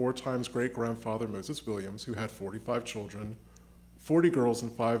have a 4 times great-grandfather, Moses Williams, who had 45 children, 40 girls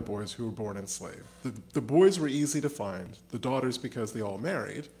and 5 boys who were born enslaved. The boys were easy to find. The daughters, because they all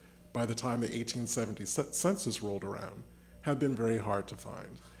married, by the time the 1870 census rolled around, had been very hard to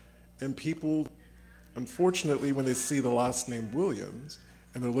find. And people, unfortunately, when they see the last name Williams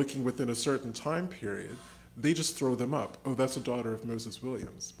and they're looking within a certain time period, they just throw them up. Oh, that's a daughter of Moses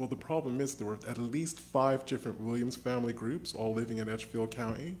Williams. Well, the problem is there were at least 5 different Williams family groups all living in Edgefield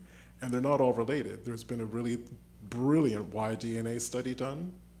County, and they're not all related. There's been a really brilliant Y-DNA study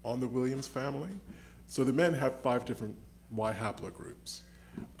done on the Williams family. So the men have 5 different Y haplogroups.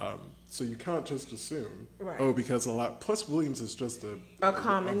 So you can't just assume, because plus Williams is just a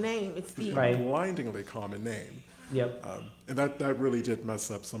common name. It's the blindingly common name. Yep. And that really did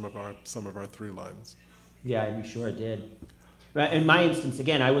mess up some of our through lines. Yeah, I'm sure it did. In my instance,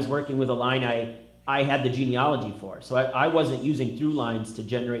 again, I was working with a line. I had the genealogy for. So I wasn't using through lines to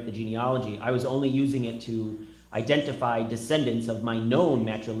generate the genealogy. I was only using it to identify descendants of my known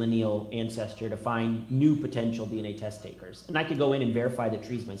matrilineal ancestor to find new potential DNA test takers. And I could go in and verify the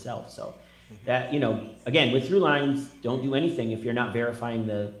trees myself. So that, you know, again, with through lines, don't do anything if you're not verifying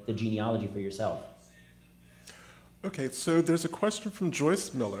the genealogy for yourself. Okay, so there's a question from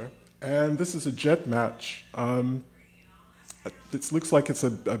Joyce Miller, and this is a jet match. It looks like it's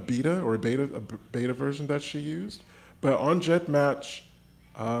a beta version that she used. But on jet match,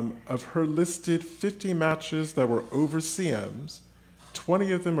 of her listed 50 matches that were over CMs,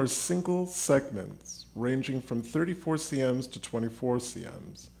 20 of them are single segments, ranging from 34 CMs to 24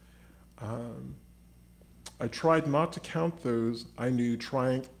 CMs. I tried not to count those. I knew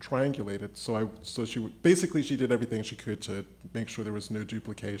triangulated, so she did everything she could to make sure there was no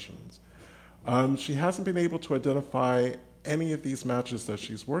duplications. She hasn't been able to identify any of these matches that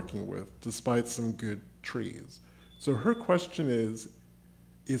she's working with, despite some good trees. So her question is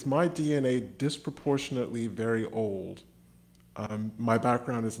my DNA disproportionately very old? My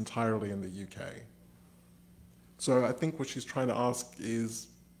background is entirely in the UK. So I think what she's trying to ask is,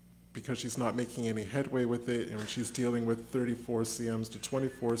 because she's not making any headway with it, and she's dealing with 34 CMs to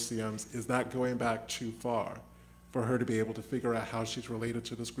 24 CMs, is that going back too far for her to be able to figure out how she's related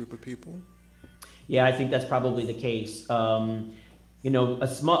to this group of people? Yeah, I think that's probably the case. You know,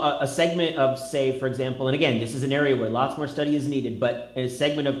 a segment of, say, for example, and again, this is an area where lots more study is needed, but a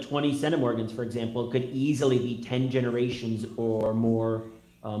segment of 20 centimorgans, for example, could easily be 10 generations or more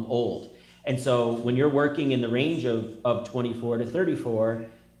old. And so when you're working in the range of 24 to 34,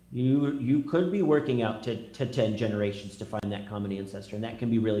 you could be working out to 10 generations to find that common ancestor, and that can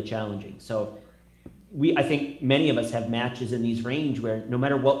be really challenging. So I think many of us have matches in these range where no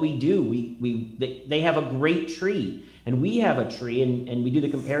matter what we do, they have a great tree, and we have a tree, and we do the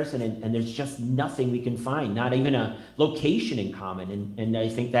comparison, and there's just nothing we can find, not even a location in common. And I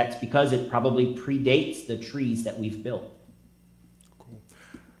think that's because it probably predates the trees that we've built. Cool.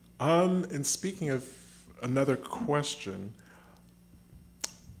 And speaking of another question,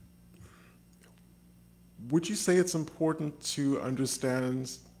 would you say it's important to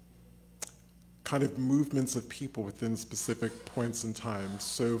understand kind of movements of people within specific points in time?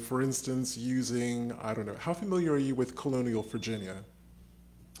 So for instance, using, I don't know, how familiar are you with colonial Virginia?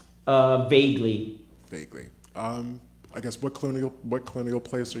 Vaguely. Vaguely. I guess what colonial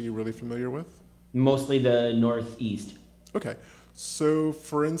place are you really familiar with? Mostly the Northeast. Okay. So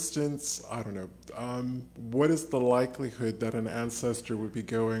for instance, I don't know, what is the likelihood that an ancestor would be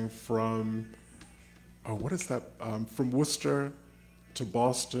going from, from Worcester to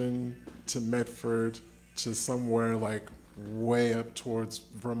Boston to Medford to somewhere like way up towards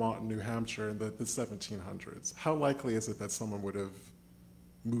Vermont and New Hampshire in the 1700s? How likely is it that someone would have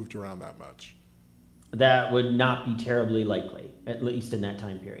moved around that much? That would not be terribly likely, at least in that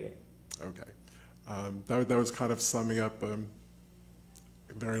time period. Okay. That was kind of summing up a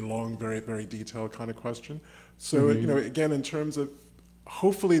very long, very, very detailed kind of question. So, you know, again, in terms of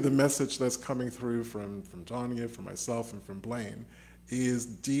hopefully the message that's coming through from Danya, from myself, and from Blaine is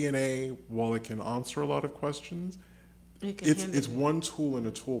DNA, while it can answer a lot of questions, it's one tool in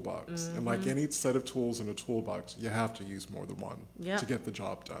a toolbox. And like any set of tools in a toolbox, you have to use more than one to get the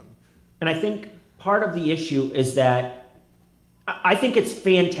job done. And I think part of the issue is that I think it's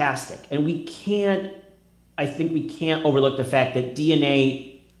fantastic. And I think we can't overlook the fact that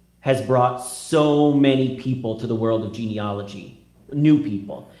DNA has brought so many people to the world of genealogy, new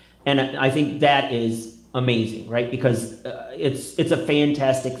people. And I think that is amazing, right? Because it's a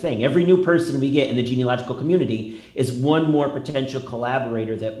fantastic thing. Every new person we get in the genealogical community is one more potential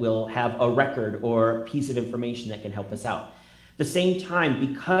collaborator that will have a record or a piece of information that can help us out. At the same time,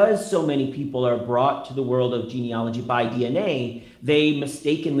 because so many people are brought to the world of genealogy by DNA, they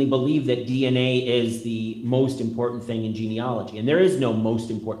mistakenly believe that DNA is the most important thing in genealogy. And there is no most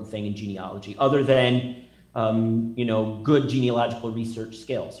important thing in genealogy other than you know, good genealogical research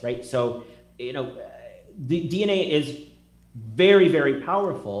skills, right? So, you know, the DNA is very, very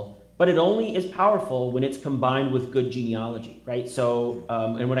powerful, but it only is powerful when it's combined with good genealogy, right? So,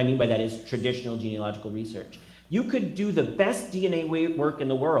 and what I mean by that is traditional genealogical research. You could do the best DNA work in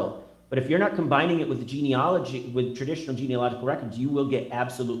the world, but if you're not combining it with the genealogy, with traditional genealogical records, you will get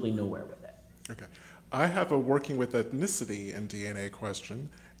absolutely nowhere with it. Okay. I have a working with ethnicity and DNA question.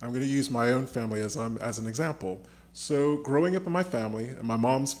 I'm going to use my own family as an example. So growing up in my family, and my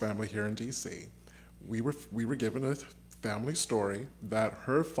mom's family here in DC, we were given a family story that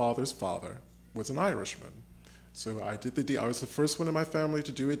her father's father was an Irishman. So I was the first one in my family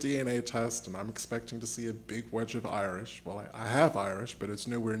to do a DNA test, and I'm expecting to see a big wedge of Irish. Well, I have Irish, but it's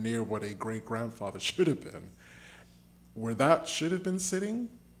nowhere near what a great-grandfather should have been. Where that should have been sitting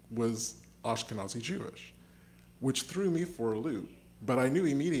was Ashkenazi Jewish, which threw me for a loop. But I knew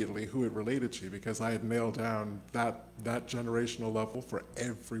immediately who it related to because I had nailed down that generational level for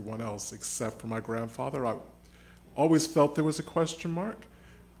everyone else except for my grandfather. I always felt there was a question mark.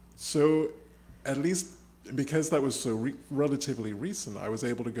 So at least because that was so relatively recent, I was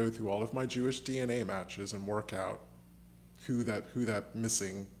able to go through all of my Jewish DNA matches and work out who that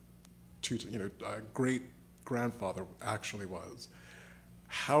missing great grandfather actually was.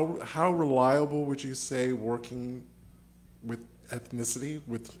 How reliable would you say working with ethnicity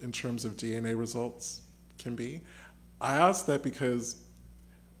in terms of DNA results can be? I ask that because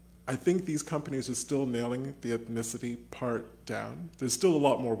I think these companies are still nailing the ethnicity part down. There's still a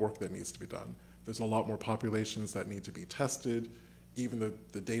lot more work that needs to be done. There's a lot more populations that need to be tested. Even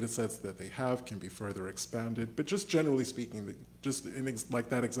the data sets that they have can be further expanded. But just generally speaking, like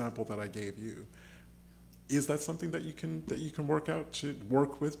that example that I gave you, is that something that you can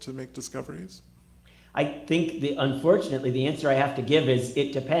work with to make discoveries? I think unfortunately the answer I have to give is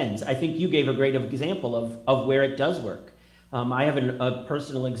it depends. I think you gave a great example of where it does work. I have a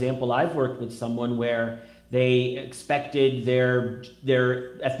personal example. I've worked with someone where they expected their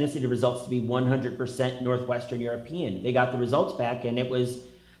ethnicity results to be 100% Northwestern European. They got the results back and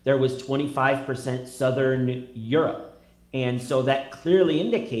there was 25% Southern Europe. And so that clearly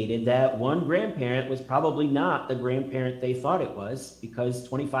indicated that one grandparent was probably not the grandparent they thought it was because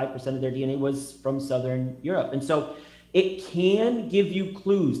 25% of their DNA was from Southern Europe. And so it can give you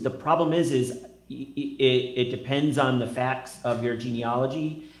clues. The problem is it depends on the facts of your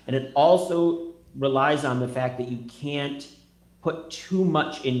genealogy. And it also relies on the fact that you can't put too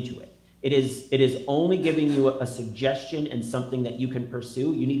much into it. It is only giving you a suggestion and something that you can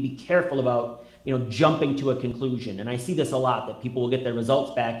pursue. You need to be careful about jumping to a conclusion. And I see this a lot, that people will get their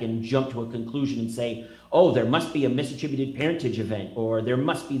results back and jump to a conclusion and say, oh, there must be a misattributed parentage event, or there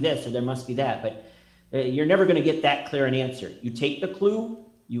must be this, or there must be that. But you're never going to get that clear an answer. You take the clue,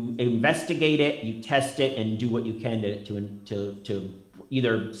 you investigate it, you test it, and do what you can to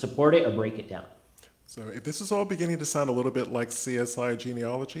either support it or break it down. So if this is all beginning to sound a little bit like CSI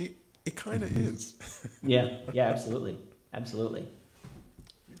genealogy, it kind of is. Yeah, absolutely. Absolutely.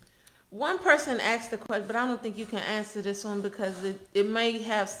 One person asked the question, but I don't think you can answer this one because it may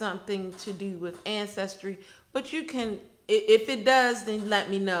have something to do with ancestry, but you can, if it does, then let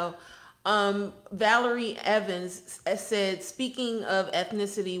me know. Valerie Evans said, speaking of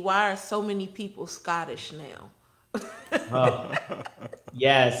ethnicity, why are so many people Scottish now? Oh,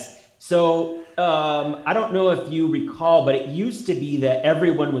 yes. So I don't know if you recall, but it used to be that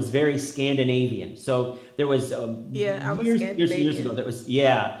everyone was very Scandinavian. So there was years ago that was,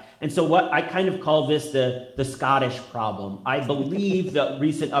 And so what I kind of call this the Scottish problem. I believe the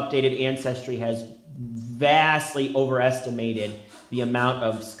recent updated Ancestry has vastly overestimated the amount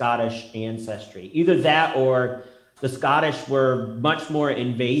of Scottish ancestry. Either that or the Scottish were much more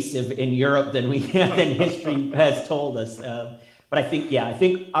invasive in Europe than history has told us. But I think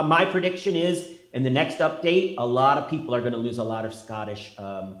my prediction is in the next update, a lot of people are going to lose a lot of Scottish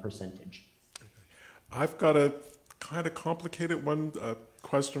percentage. I've got a kind of complicated one.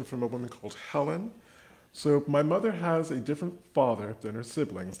 Question from a woman called Helen. So my mother has a different father than her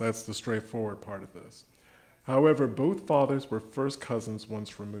siblings. That's the straightforward part of this. However, both fathers were first cousins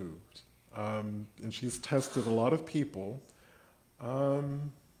once removed. And she's tested a lot of people. Where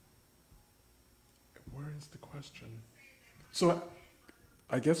is the question? So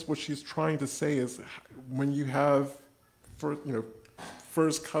I guess what she's trying to say is when you have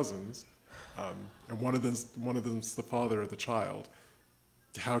first cousins, and one of them's the father of the child,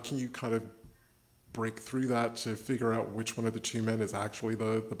 how can you kind of break through that to figure out which one of the two men is actually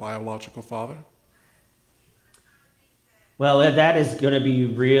the biological father? Well, that is going to be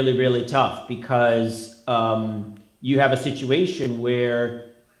really, really tough because you have a situation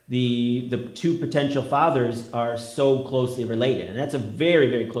where the two potential fathers are so closely related. And that's a very,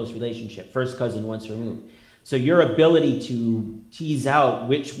 very close relationship, first cousin once removed. So your ability to tease out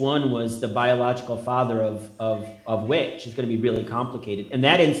which one was the biological father of which is going to be really complicated. In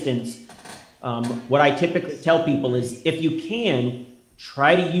that instance, what I typically tell people is if you can,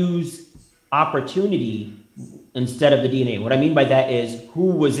 try to use opportunity instead of the DNA. What I mean by that is who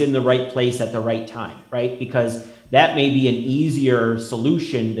was in the right place at the right time, right? Because that may be an easier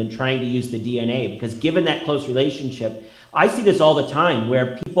solution than trying to use the DNA, because given that close relationship, I see this all the time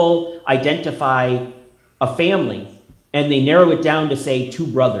where people identify a family and they narrow it down to say 2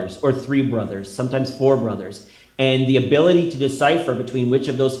 brothers or 3 brothers, sometimes 4 brothers. And the ability to decipher between which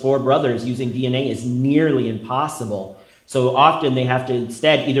of those 4 brothers using DNA is nearly impossible. So often they have to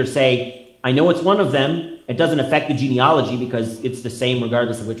instead either say, I know it's one of them. It doesn't affect the genealogy because it's the same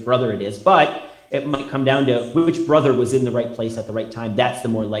regardless of which brother it is. But it might come down to which brother was in the right place at the right time. That's the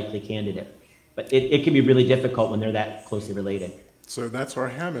more likely candidate. But it can be really difficult when they're that closely related. So that's our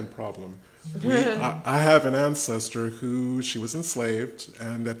Hammond problem. I have an ancestor who, she was enslaved,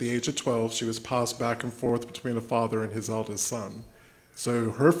 and at the age of 12, she was passed back and forth between a father and his eldest son. So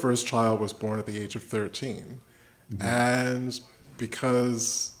her first child was born at the age of 13. And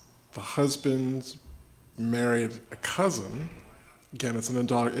because the husband married a cousin, again,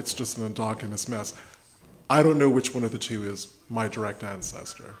 it's just an endogenous mess. I don't know which one of the two is my direct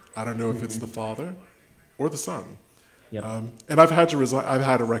ancestor. I don't know if it's the father or the son. Yep. And I've had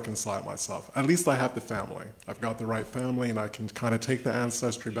to reconcile myself. At least I have the family. I've got the right family, and I can kind of take the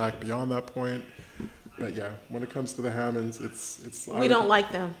ancestry back beyond that point. But yeah, when it comes to the Hammonds, it's we don't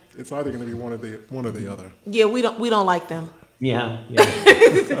like them. It's either going to be one or the other. Yeah, we don't like them. Yeah.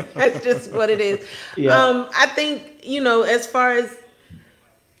 That's just what it is. Yeah. I think, as far as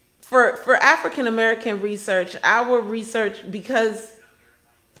for African American research, our research, because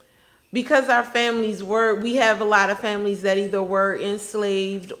our families we have a lot of families that either were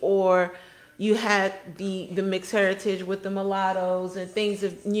enslaved, or you had the mixed heritage with the mulattoes and things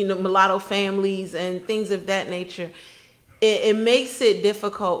of, mulatto families and things of that nature. It makes it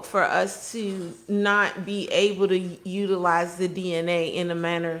difficult for us to not be able to utilize the DNA in the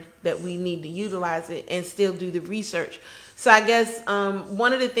manner that we need to utilize it and still do the research. So I guess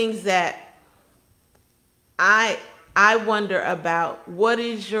one of the things that I wonder about, what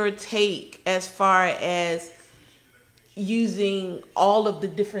is your take as far as using all of the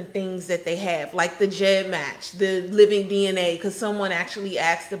different things that they have, like the Gen Match, the living DNA, because someone actually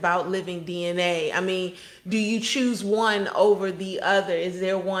asked about living DNA. I mean, do you choose one over the other? Is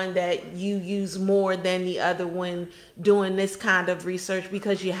there one that you use more than the other when doing this kind of research?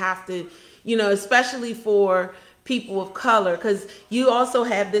 Because you have to, especially for people of color, because you also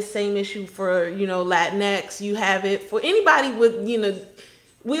have this same issue for, Latinx. You have it for anybody with,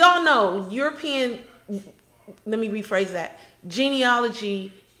 we all know European, let me rephrase that.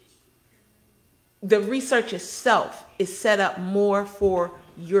 Genealogy, the research itself is set up more for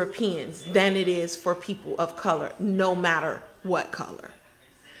Europeans than it is for people of color, no matter what color.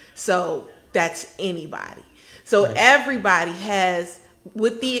 So that's anybody. So everybody has,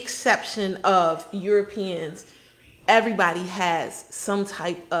 with the exception of Europeans, everybody has some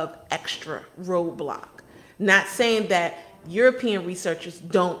type of extra roadblock. Not saying that European researchers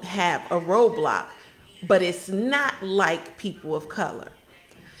don't have a roadblock, but it's not like people of color.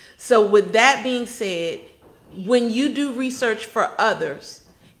 So with that being said, when you do research for others,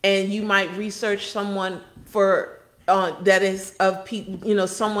 and you might research someone for that is of people,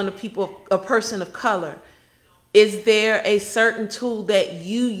 someone of people, a person of color, is there a certain tool that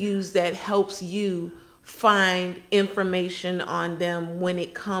you use that helps you find information on them when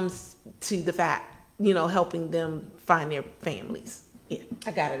it comes to the fact, helping them find their families? Yeah,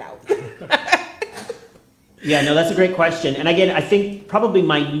 I got it out. Yeah, no, that's a great question. And again, I think probably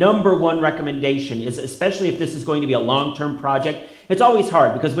my number one recommendation is, especially if this is going to be a long-term project, it's always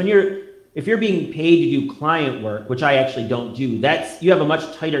hard because if you're being paid to do client work, which I actually don't do, you have a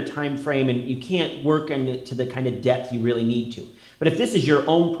much tighter time frame and you can't work to the kind of depth you really need to. But if this is your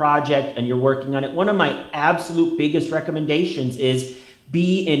own project and you're working on it, one of my absolute biggest recommendations is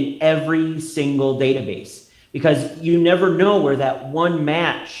be in every single database, because you never know where that one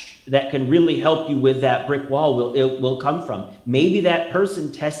match that can really help you with that brick wall will come from. Maybe that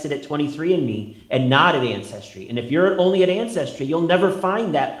person tested at 23andMe and not at Ancestry. And if you're only at Ancestry, you'll never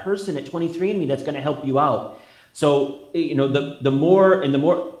find that person at 23andMe that's going to help you out. So, the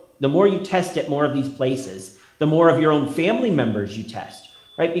more you test at more of these places, the more of your own family members you test,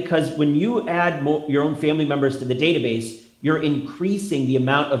 right? Because when you add your own family members to the database, you're increasing the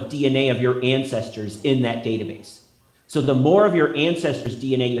amount of DNA of your ancestors in that database. So the more of your ancestors'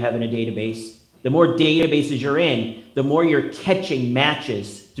 DNA you have in a database, the more databases you're in, the more you're catching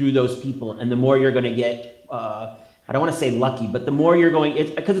matches through those people, and the more you're going to get, I don't want to say lucky, but the more you're going,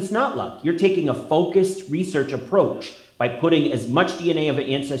 because it's not luck. You're taking a focused research approach by putting as much DNA of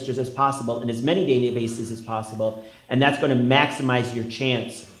ancestors as possible in as many databases as possible, and that's going to maximize your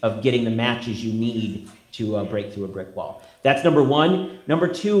chance of getting the matches you need to break through a brick wall. That's number one. Number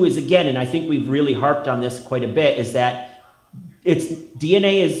two is, again, and I think we've really harped on this quite a bit, is that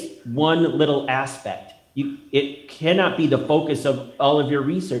DNA is one little aspect. It cannot be the focus of all of your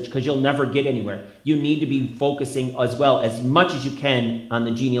research because you'll never get anywhere. You need to be focusing as much as you can on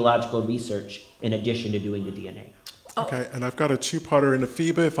the genealogical research in addition to doing the DNA. Okay, and I've got a two-parter in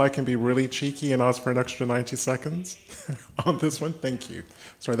Afiba, if I can be really cheeky and ask for an extra 90 seconds on this one. Thank you.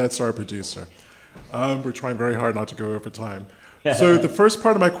 Sorry, that's our producer. We're trying very hard not to go over time. So the first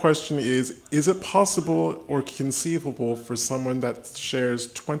part of my question is it possible or conceivable for someone that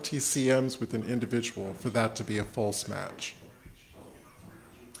shares 20 CMs with an individual for that to be a false match?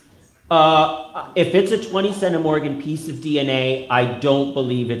 If it's a 20 centimorgan piece of DNA, I don't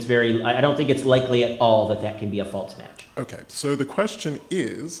think it's likely at all that can be a false match. Okay, so the question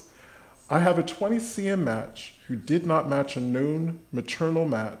is, I have a 20 CM match who did not match a known maternal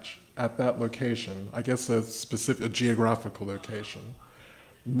match at that location, I guess a geographical location,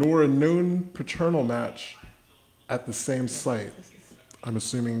 nor a known paternal match at the same site, I'm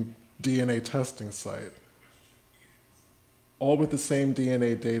assuming DNA testing site, all with the same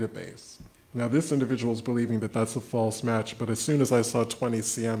DNA database. Now this individual is believing that that's a false match, but as soon as I saw 20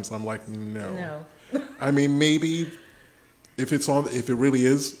 CMs, I'm like, no. I mean, maybe if it really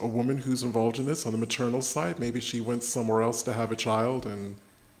is a woman who's involved in this on the maternal side, maybe she went somewhere else to have a child and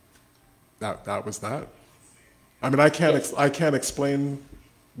that was that. I mean, I can't explain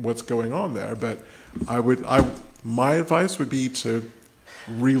what's going on there, but my advice would be to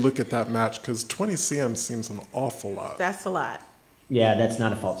relook at that match because 20 CM seems an awful lot. That's a lot. Yeah, that's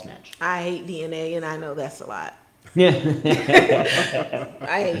not a false match. I hate DNA, and I know that's a lot. Yeah.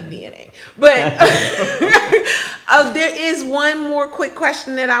 I hate DNA. But there is one more quick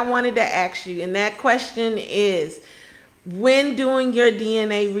question that I wanted to ask you, and that question is, when doing your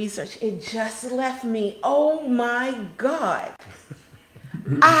DNA research, it just left me, oh my God.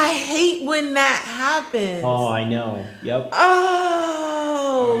 I hate when that happens. Oh, I know. Yep.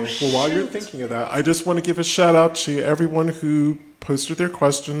 Oh, well, while you're thinking of that, I just want to give a shout out to everyone who posted their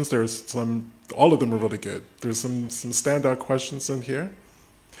questions. All of them are really good. There's some standout questions in here.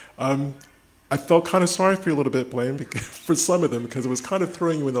 I felt kind of sorry for you a little bit, Blaine, for some of them, because it was kind of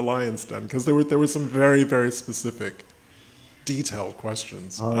throwing you in the lion's den, because there were some very, very specific, detailed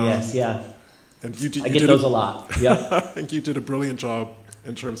questions. Oh, yes, yeah. And I get those a lot. Yeah. I think you did a brilliant job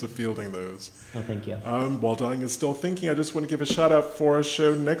in terms of fielding those. Oh, thank you. While Dying is still thinking, I just want to give a shout out for our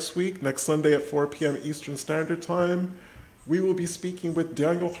show next week, next Sunday at 4 p.m. Eastern Standard Time. We will be speaking with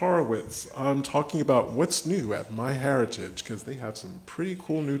Daniel Horowitz, talking about what's new at MyHeritage, because they have some pretty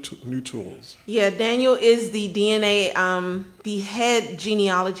cool new tools. Yeah, Daniel is the DNA, the head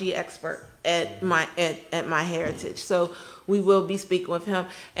genealogy expert at MyHeritage. So we will be speaking with him.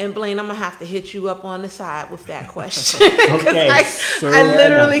 And Blaine, I'm gonna have to hit you up on the side with that question. Okay. I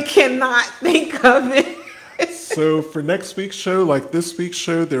literally cannot think of it. So for next week's show, like this week's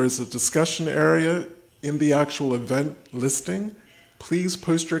show, there is a discussion area in the actual event listing. Please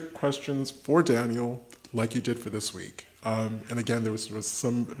post your questions for Daniel like you did for this week. And again, there was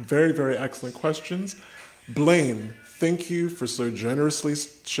some very, very excellent questions. Blaine, thank you for so generously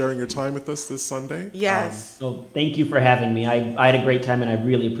sharing your time with us this Sunday. Yes. So thank you for having me. I had a great time and I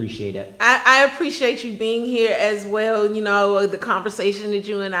really appreciate it. I appreciate you being here as well. You know, the conversation that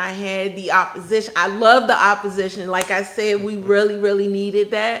you and I had, the opposition. I love the opposition. Like I said, we really, really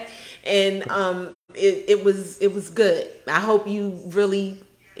needed that. And it was good. I hope you really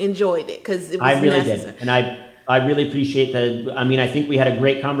enjoyed it because it was I really necessary. did. And I really appreciate I think we had a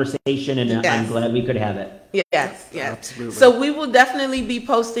great conversation and Yes. I'm glad we could have it. Yes, yes. Absolutely. So we will definitely be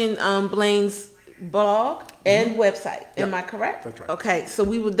posting Blaine's blog and website. Am I correct? That's right. Okay, so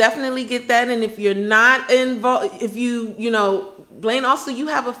we will definitely get that. And if you're not involved, if you Blaine, also you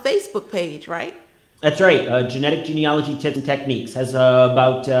have a Facebook page, right? That's right. Genetic Genealogy Tips and Techniques has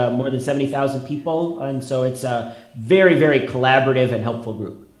about more than 70,000 people. And so it's a very, very collaborative and helpful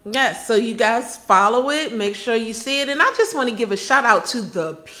group. Yes, so you guys follow it, make sure you see it. And I just want to give a shout out to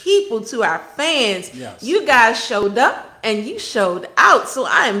the people, to our fans. Yes. You guys showed up and you showed out. So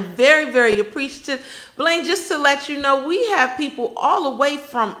I am very, very appreciative. Blaine, just to let you know, we have people all the way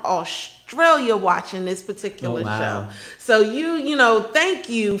from Australia watching this particular show. So thank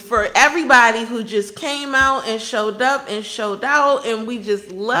you for everybody who just came out and showed up and showed out. And we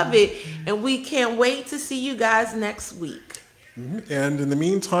just love it. And we can't wait to see you guys next week. And in the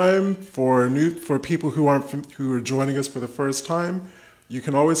meantime, for people who are joining us for the first time, you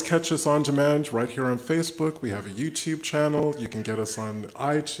can always catch us on demand right here on Facebook. We have a YouTube channel. You can get us on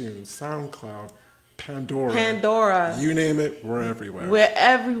iTunes, SoundCloud, Pandora. You name it, we're everywhere. We're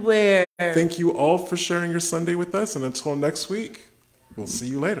everywhere. Thank you all for sharing your Sunday with us. And until next week, we'll see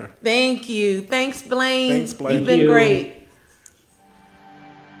you later. Thank you. Thanks, Blaine. Thanks, Blaine. You've been great.